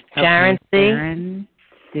 Sharon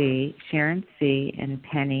C. Sharon C. and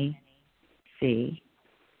Penny C.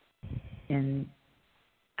 And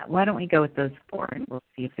why don't we go with those 4 and we'll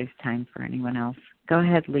see if there's time for anyone else. Go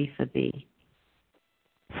ahead, Lisa B.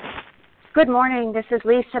 Good morning. This is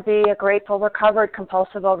Lisa B., a grateful, recovered,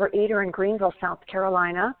 compulsive overeater in Greenville, South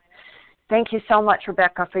Carolina. Thank you so much,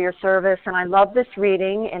 Rebecca, for your service. And I love this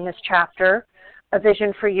reading in this chapter, A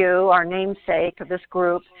Vision for You, our namesake of this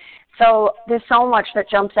group. So there's so much that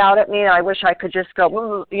jumps out at me. I wish I could just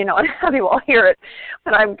go, and have you all hear it,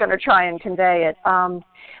 but I'm going to try and convey it.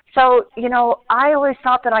 So, I always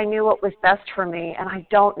thought that I knew what was best for me, and I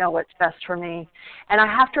don't know what's best for me. And I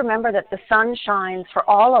have to remember that the sun shines for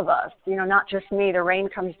all of us, not just me. The rain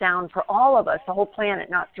comes down for all of us, the whole planet,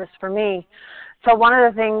 not just for me. So one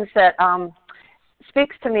of the things that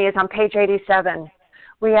speaks to me is on page 87.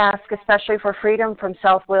 We ask especially for freedom from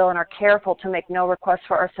self-will and are careful to make no requests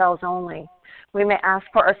for ourselves only. We may ask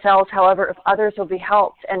for ourselves, however, if others will be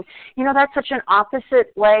helped. And, that's such an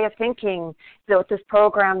opposite way of thinking with this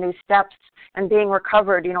program, these steps, and being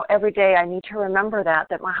recovered. Every day I need to remember that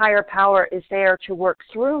my higher power is there to work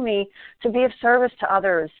through me to be of service to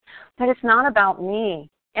others, that it's not about me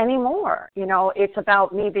anymore. It's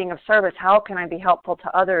about me being of service. How can I be helpful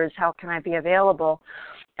to others? How can I be available?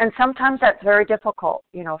 And sometimes that's very difficult,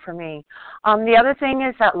 for me. The other thing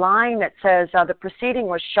is that line that says the proceeding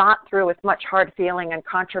was shot through with much hard feeling and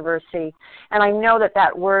controversy. And I know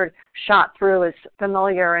that word shot through is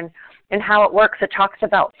familiar, and how it works. It talks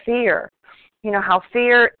about fear. How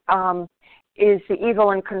fear is the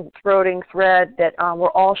evil and corroding thread that we're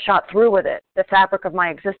all shot through with it. The fabric of my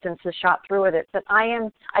existence is shot through with it. But I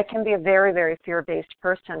can be a very, very fear-based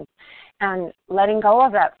person. And letting go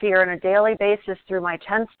of that fear on a daily basis through my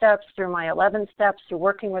 10 steps, through my 11 steps, through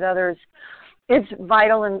working with others is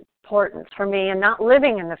vital importance for me, and not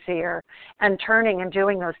living in the fear and turning and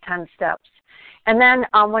doing those 10 steps. And then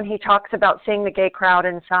when he talks about seeing the gay crowd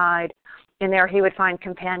inside, in there he would find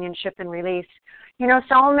companionship and release.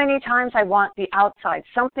 So many times I want the outside,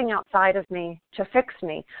 something outside of me to fix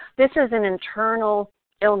me. This is an internal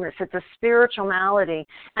illness. It's a spiritual malady,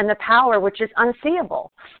 and the power which is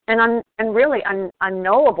unseeable and really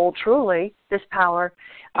unknowable, truly, this power.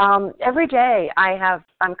 Every day I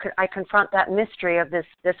confront that mystery of this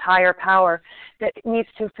higher power that needs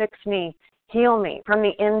to fix me, heal me from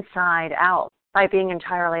the inside out by being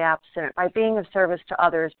entirely abstinent, by being of service to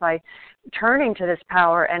others, by turning to this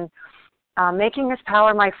power and making this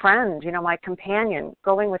power my friend, my companion,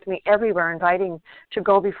 going with me everywhere, inviting to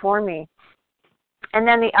go before me. And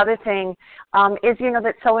then the other thing is,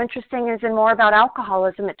 that's so interesting is in more about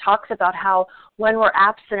alcoholism. It talks about how when we're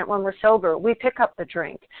abstinent, when we're sober, we pick up the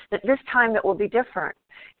drink, that this time it will be different,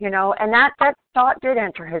 and that thought did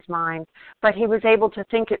enter his mind, but he was able to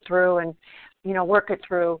think it through and, work it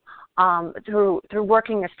through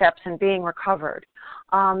working the steps and being recovered.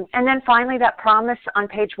 And then finally that promise on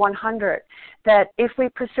page 100, that if we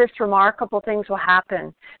persist, remarkable things will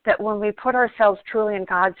happen, that when we put ourselves truly in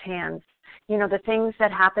God's hands, the things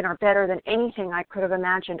that happen are better than anything I could have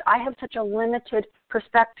imagined. I have such a limited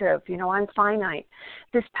perspective. I'm finite.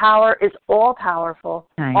 This power is all-powerful,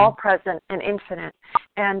 all-present, and infinite.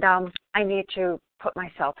 And I need to put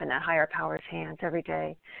myself in that higher power's hands every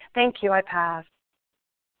day. Thank you. I pass.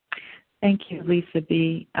 Thank you, Lisa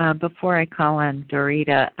B. Before I call on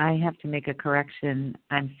Dorita, I have to make a correction.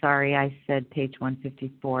 I'm sorry, I said page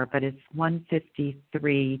 154, but it's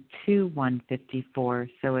 153 to 154.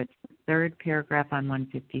 So it's the third paragraph on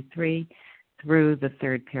 153 through the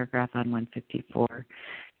third paragraph on 154.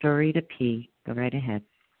 Dorita P., go right ahead.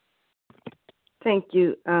 Thank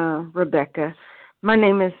you, Rebecca. My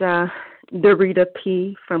name is Dorita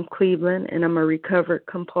P. from Cleveland, and I'm a recovered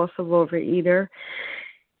compulsive overeater.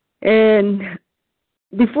 And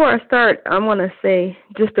before I start, I want to say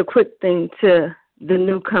just a quick thing to the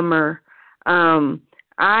newcomer.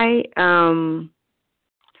 I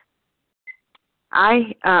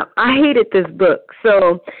hated this book.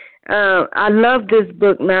 So I love this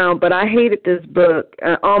book now, but I hated this book.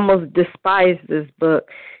 I almost despised this book.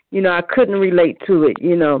 I couldn't relate to it.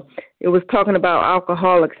 It was talking about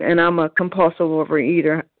alcoholics, and I'm a compulsive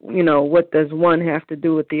overeater. What does one have to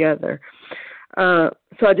do with the other?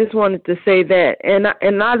 So I just wanted to say that, and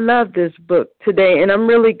I love this book today, and I'm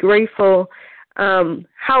really grateful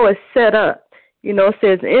how it's set up. It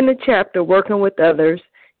says in the chapter, working with others,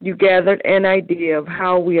 you gathered an idea of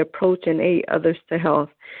how we approach and aid others to health.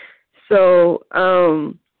 So,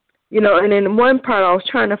 and in one part, I was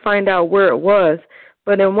trying to find out where it was,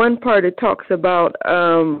 but in one part it talks about,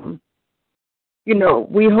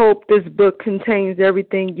 we hope this book contains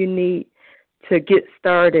everything you need to get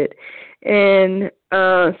started. And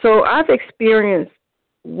so I've experienced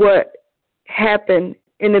what happened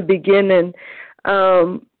in the beginning.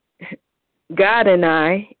 God and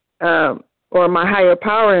I, or my higher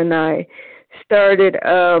power and I, started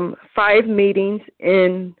 5 meetings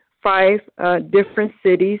in 5 different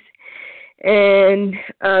cities. And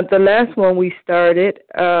the last one we started,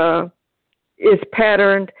 is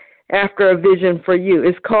patterned after a vision for you.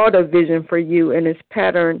 It's called A Vision for You, and it's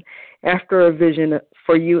patterned after a vision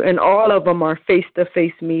for you. And all of them are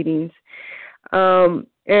face-to-face meetings. And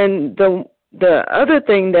the other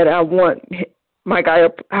thing that I want my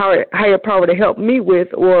higher power to help me with,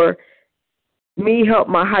 or me help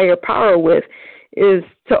my higher power with, is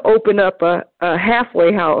to open up a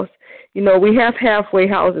halfway house. You know, we have halfway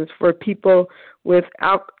houses for people with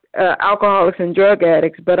alcoholics and drug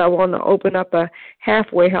addicts, but I want to open up a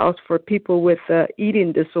halfway house for people with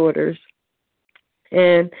eating disorders.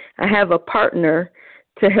 And I have a partner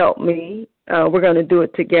to help me. We're going to do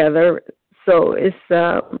it together. So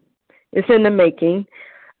it's in the making,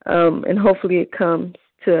 and hopefully it comes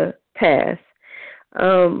to pass.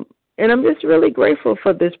 And I'm just really grateful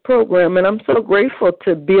for this program, and I'm so grateful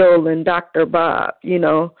to Bill and Dr. Bob. You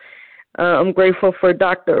know, I'm grateful for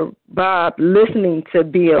Dr. Bob listening to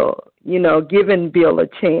Bill, you know, giving Bill a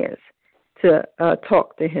chance to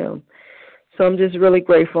talk to him. So I'm just really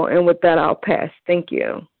grateful, and with that, I'll pass. Thank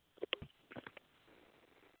you.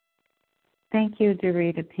 Thank you,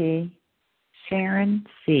 Dorita P. Sharon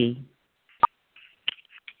C.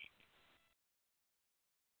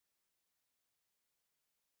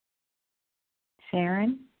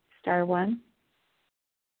 Sharon, star one.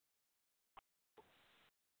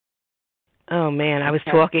 Oh, man, I was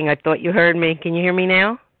talking. I thought you heard me. Can you hear me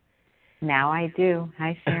now? Now I do.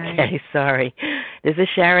 Hi, Sharon. Okay, sorry. This is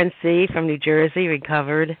Sharon C. from New Jersey,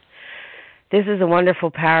 recovered. This is a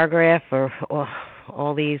wonderful paragraph for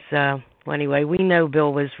all these. Anyway, we know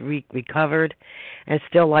Bill was recovered, and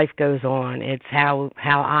still life goes on. It's how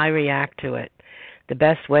I react to it. The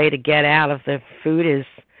best way to get out of the food is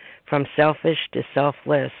from selfish to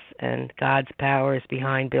selfless, and God's power is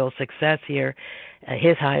behind Bill's success here,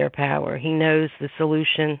 his higher power. He knows the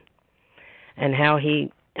solution and how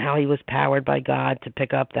he was powered by God to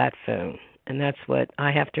pick up that phone, and that's what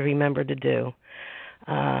I have to remember to do.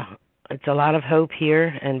 It's a lot of hope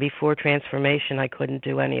here, and before transformation, I couldn't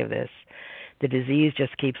do any of this. The disease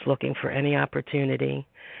just keeps looking for any opportunity.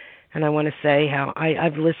 And I want to say how I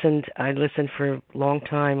listened for a long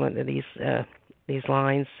time with these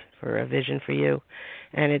lines for A Vision for You,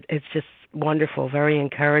 and it's just wonderful, very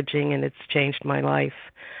encouraging, and it's changed my life.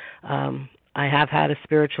 I have had a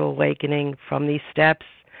spiritual awakening from these steps,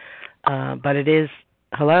 but it is,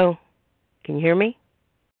 hello, can you hear me?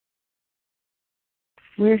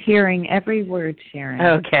 We're hearing every word, Sharon.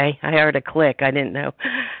 Okay, I heard a click. I didn't know.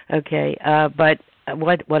 Okay, but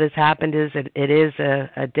what has happened is it is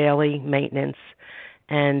a daily maintenance,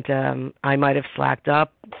 and I might have slacked off,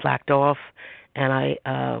 and I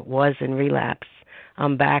was in relapse.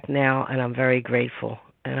 I'm back now, and I'm very grateful,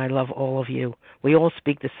 and I love all of you. We all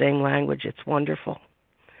speak the same language. It's wonderful.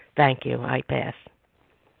 Thank you. I pass.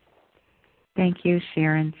 Thank you,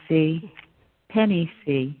 Sharon C. Penny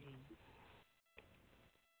C.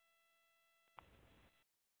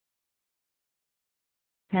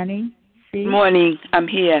 Penny C. Morning. I'm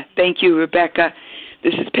here. Thank you, Rebecca.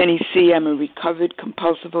 This is Penny C. I'm a recovered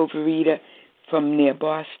compulsive overeater from near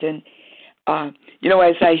Boston.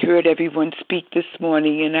 As I heard everyone speak this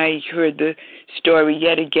morning, and I heard the story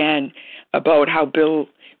yet again about how Bill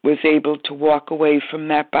was able to walk away from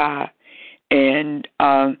that bar, and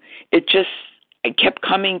it kept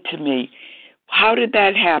coming to me. How did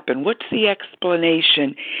that happen? What's the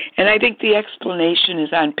explanation? And I think the explanation is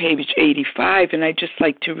on page 85, and I'd just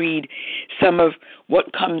like to read some of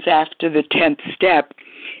what comes after the 10th step.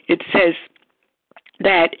 It says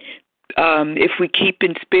that if we keep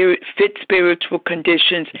in fit spiritual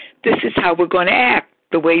conditions, this is how we're going to act,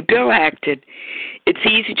 the way Bill acted. It's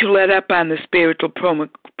easy to let up on the spiritual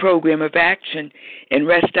program of action and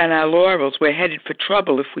rest on our laurels. We're headed for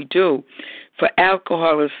trouble if we do. For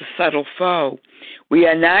alcohol is a subtle foe. We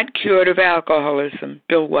are not cured of alcoholism.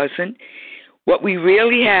 Bill wasn't. What we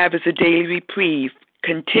really have is a daily reprieve,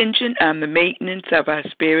 contingent on the maintenance of our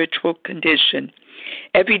spiritual condition.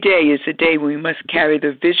 Every day is a day when we must carry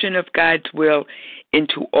the vision of God's will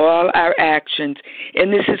into all our actions.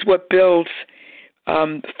 And this is what Bill's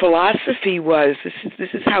philosophy was. This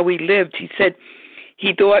is how he lived. He said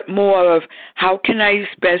he thought more of, how can I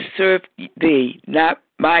best serve thee? Not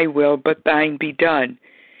my will, but thine be done.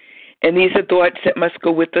 And these are thoughts that must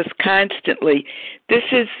go with us constantly. This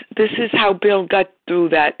is how Bill got through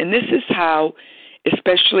that. And this is how,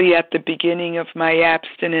 especially at the beginning of my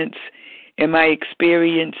abstinence and my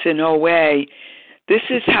experience in OA, this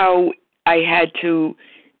is how I had to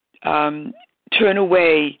turn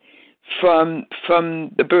away from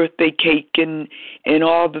the birthday cake and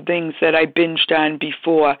all the things that I binged on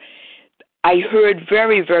before. I heard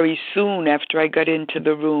very, very soon after I got into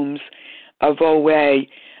the rooms of OA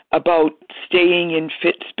about staying in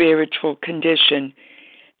fit spiritual condition.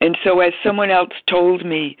 And so as someone else told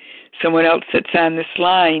me, someone else that's on this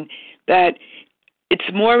line, that it's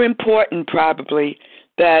more important probably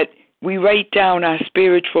that we write down our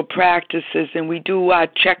spiritual practices and we do our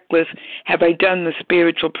checklist. Have I done the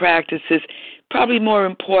spiritual practices? Probably more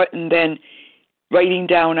important than writing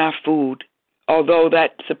down our food, although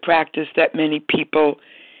that's a practice that many people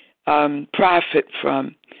profit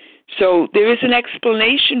from. So there is an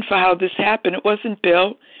explanation for how this happened. It wasn't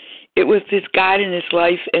Bill. It was this God in his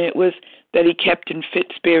life, and it was that he kept in fit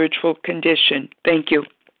spiritual condition. Thank you.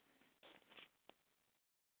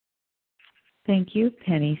 Thank you,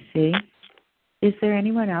 Penny C. Is there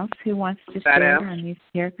anyone else who wants to share on these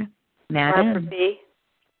paragraphs? Barbara B.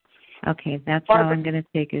 Okay, that's how I'm going to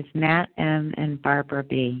take is Matt M. and Barbara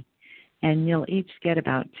B. And you'll each get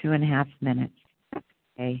about 2.5 minutes.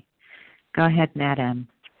 Okay. Go ahead, Matt M.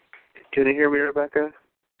 Can you hear me, Rebecca?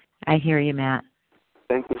 I hear you, Matt.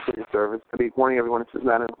 Thank you for your service. Good morning, everyone. This is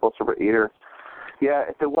Matt, compulsive overeater. Yeah,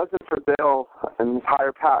 if it wasn't for Bill and his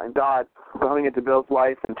higher power and God coming into Bill's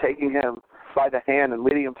life and taking him by the hand and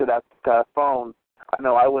leading him to that phone, I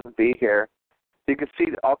know I wouldn't be here. You can see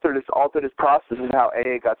altered this process and how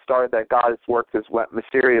AA got started, that God has worked his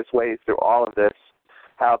mysterious ways through all of this,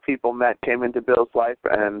 how people came into Bill's life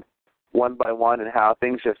and one by one, and how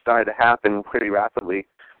things just started to happen pretty rapidly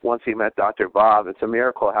once he met Dr. Bob. It's a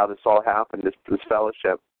miracle how this all happened, this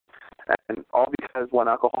fellowship. And all because one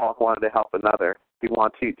alcoholic wanted to help another. He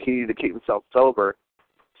needed to keep himself sober,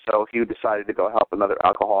 so he decided to go help another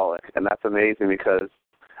alcoholic. And that's amazing because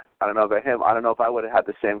I don't know about him. I don't know if I would have had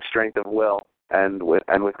the same strength of will and with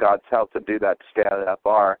God's help to do that, to stay out of that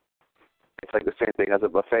bar. It's like the same thing as a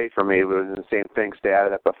buffet for me. It was the same thing, stay out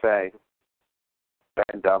of that buffet.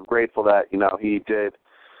 And I'm grateful that, he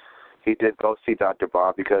did go see Dr.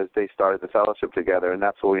 Bob because they started the fellowship together, and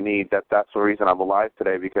that's what we need. That's the reason I'm alive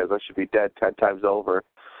today, because I should be dead 10 times over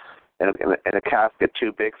in a casket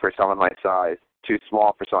too big for someone my size, too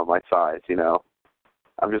small for someone my size,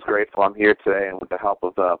 I'm just grateful I'm here today, and with the help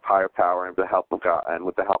of the higher power and with the help of God and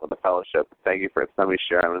with the help of the fellowship. Thank you for letting me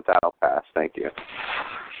share, and with that I'll pass. Thank you.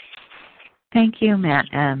 Thank you, Matt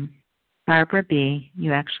M. Barbara B.,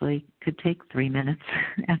 you actually could take 3 minutes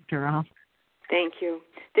after all. Thank you.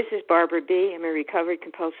 This is Barbara B. I'm a recovered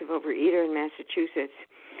compulsive overeater in Massachusetts.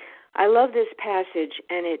 I love this passage,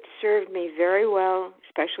 and it served me very well,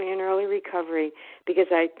 especially in early recovery, because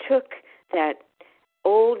I took that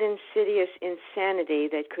old insidious insanity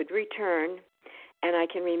that could return, and I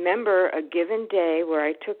can remember a given day where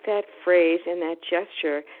I took that phrase and that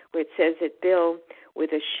gesture where it says that Bill,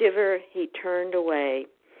 with a shiver, he turned away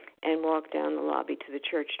and walked down the lobby to the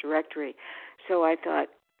church directory. So I thought,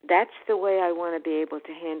 that's the way I want to be able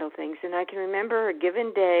to handle things. And I can remember a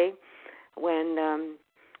given day when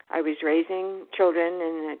I was raising children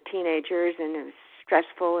and teenagers, and it was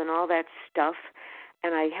stressful and all that stuff,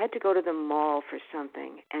 and I had to go to the mall for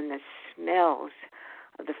something, and the smells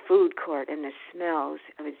of the food court and the smells,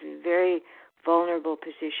 I was in a very vulnerable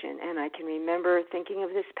position, and I can remember thinking of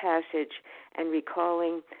this passage and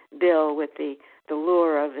recalling Bill with the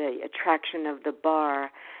lure of the attraction of the bar,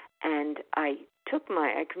 and I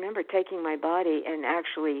can remember taking my body and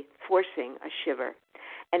actually forcing a shiver,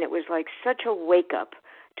 and it was like such a wake-up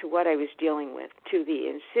to what I was dealing with, to the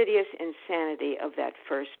insidious insanity of that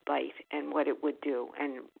first bite and what it would do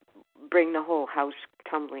and bring the whole house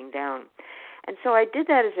tumbling down. And so I did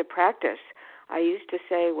that as a practice. I used to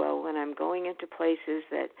say, well, when I'm going into places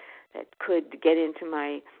that could get into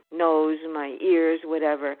my nose, my ears,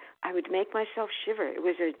 whatever, I would make myself shiver. It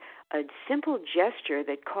was a simple gesture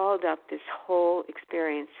that called up this whole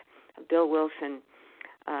experience of Bill Wilson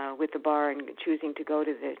with the bar and choosing to go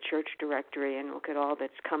to the church directory and look at all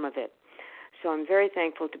that's come of it. So I'm very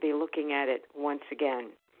thankful to be looking at it once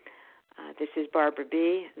again. This is Barbara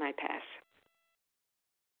B., and I pass.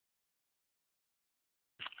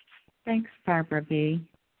 Thanks, Barbara B.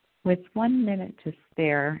 With 1 minute to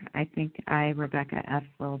spare, I think Rebecca F.,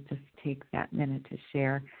 will just take that minute to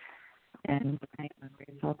share. And I'm a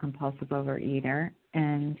grateful compulsive overeater.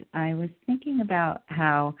 And I was thinking about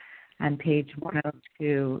how on page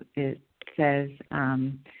 102 it says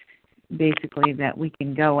basically that we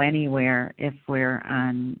can go anywhere if we're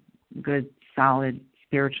on good, solid,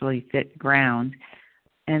 spiritually fit ground.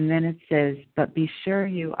 And then it says, but be sure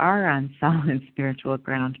you are on solid spiritual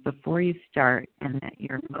ground before you start, and that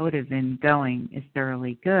your motive in going is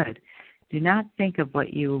thoroughly good. Do not think of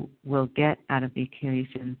what you will get out of the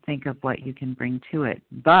occasion. Think of what you can bring to it.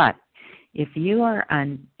 But if you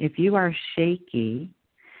are shaky,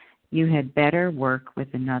 you had better work with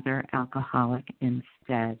another alcoholic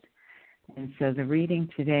instead. And so the reading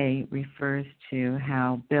today refers to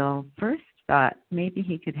how Bill first thought maybe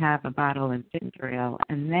he could have a bottle of ginger ale,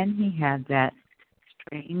 and then he had that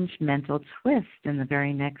strange mental twist in the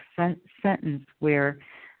very next sentence where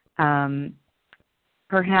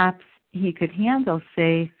perhaps he could handle,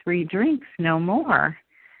 say, 3 drinks, no more.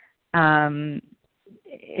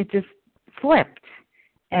 It just flipped.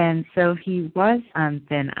 And so he was on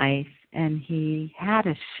thin ice, and he had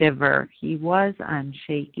a shiver. He was on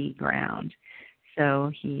shaky ground.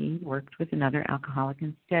 So he worked with another alcoholic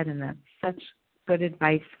instead, and that's such good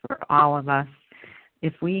advice for all of us.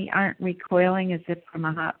 If we aren't recoiling as if from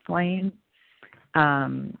a hot flame,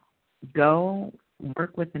 go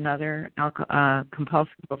work with another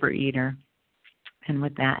compulsive overeater. And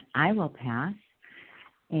with that, I will pass.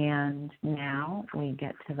 And now we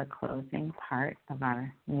get to the closing part of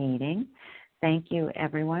our meeting. Thank you,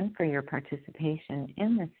 everyone, for your participation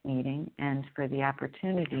in this meeting and for the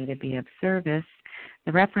opportunity to be of service.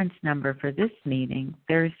 The reference number for this meeting,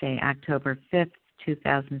 Thursday, October 5th,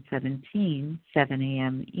 2017, 7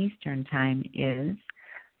 a.m. Eastern Time, is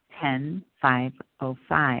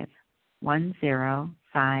 10505,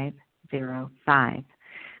 10505.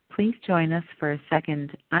 Please join us for a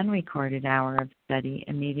second unrecorded hour of study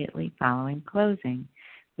immediately following closing.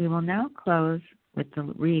 We will now close with the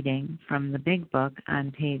reading from the Big Book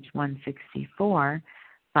on page 164,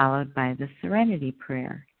 followed by the Serenity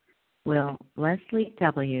Prayer. Will Leslie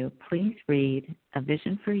W. please read A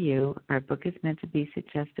Vision for You? Our book is meant to be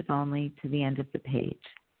suggestive only to the end of the page.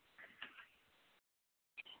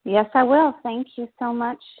 Yes, I will. Thank you so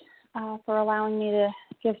much for allowing me to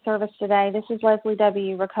give service today. This is Leslie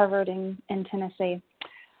W., recovered in Tennessee.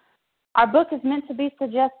 Our book is meant to be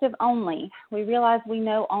suggestive only. We realize we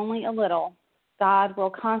know only a little. God will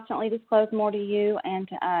constantly disclose more to you and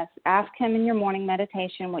to us. Ask Him in your morning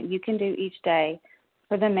meditation what you can do each day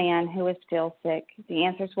for the man who is still sick. The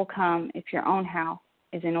answers will come if your own house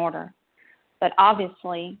is in order. But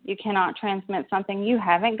obviously, you cannot transmit something you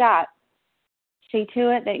haven't got. See to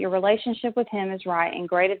it that your relationship with Him is right, and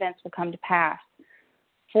great events will come to pass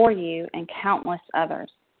for you and countless others.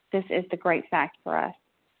 This is the great fact for us.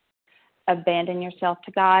 Abandon yourself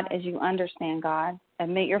to God as you understand God.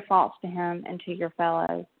 Admit your faults to Him and to your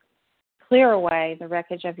fellows. Clear away the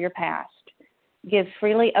wreckage of your past. Give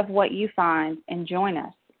freely of what you find and join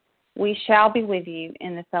us. We shall be with you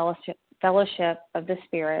in the fellowship of the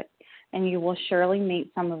Spirit, and you will surely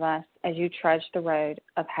meet some of us as you trudge the road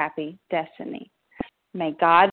of happy destiny. May God